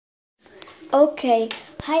Okay,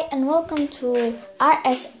 hi and welcome to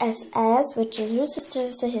RSSS, which is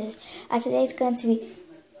RSSS, and today it's going to be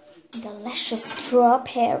delicious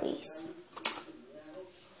strawberries.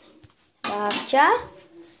 Gotcha.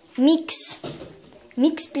 Mix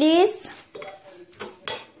please,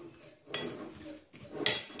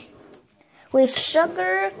 with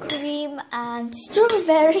sugar, cream and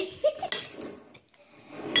strawberry.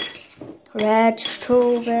 Red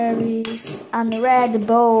strawberries and red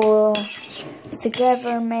bowl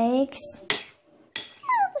together makes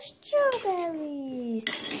strawberries.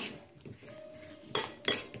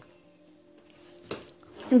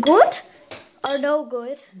 Good or no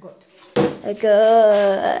good? Good.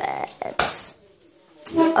 Good.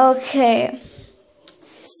 Okay.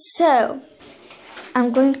 So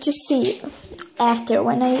I'm going to see after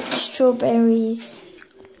when I eat strawberries.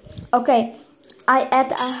 Okay. I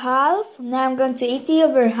ate a half, now I'm going to eat the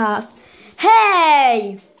other half.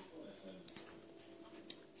 Hey!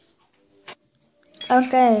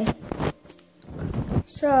 Okay.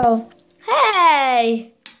 So,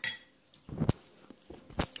 hey!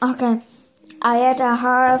 Okay. I ate a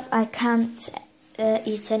half, I can't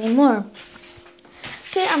eat anymore.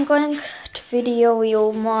 Okay, I'm going to video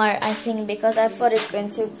you more, I think, because I thought it's going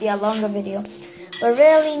to be a longer video. But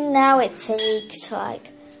really now it takes like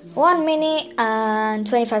 1 minute and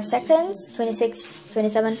 25 seconds, 26,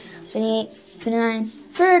 27, 28, 29,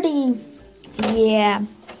 30. Yeah.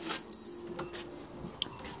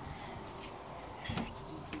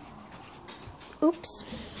 Oops.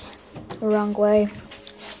 Wrong way.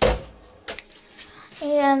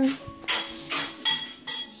 And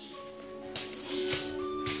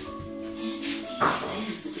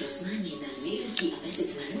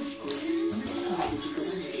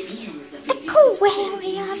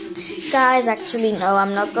guys, actually no,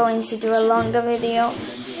 I'm not going to do a longer video.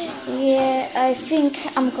 Yeah, I think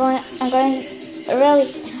I'm going really.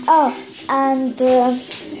 Oh, and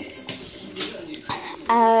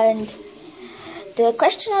the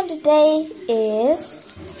question of the day is,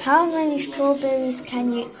 how many strawberries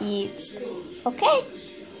can you eat? Okay,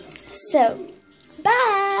 so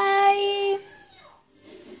bye.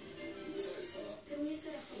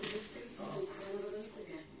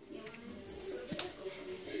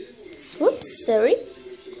 Oops, sorry.